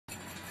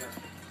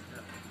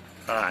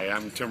Hi,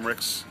 I'm Tim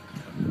Ricks,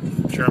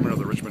 Chairman of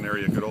the Richmond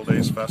Area Good Old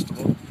Days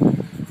Festival.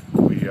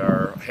 We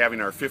are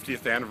having our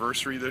 50th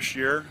anniversary this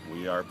year.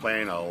 We are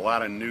planning a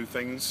lot of new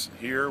things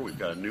here. We've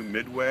got a new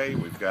midway.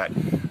 We've got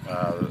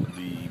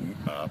the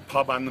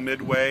pub on the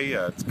midway.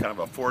 It's kind of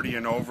a 40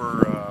 and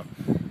over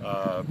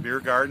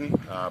beer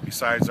garden.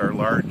 Besides our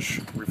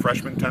large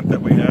refreshment tent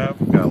that we have,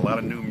 we've got a lot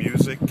of new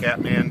music.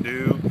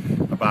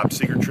 Kathmandu, a Bob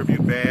Seger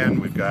tribute band.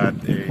 We've got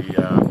a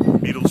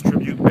Beatles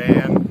tribute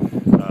band.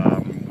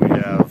 We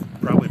have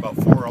probably about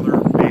 4 other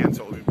bands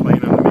that will be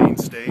playing on the main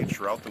stage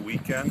throughout the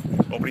weekend.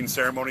 Opening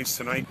ceremonies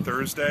tonight,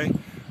 Thursday.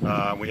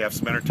 We have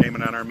some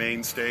entertainment on our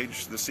main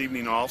stage this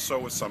evening also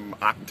with some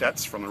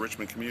octets from the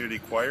Richmond Community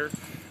Choir.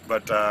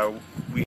 But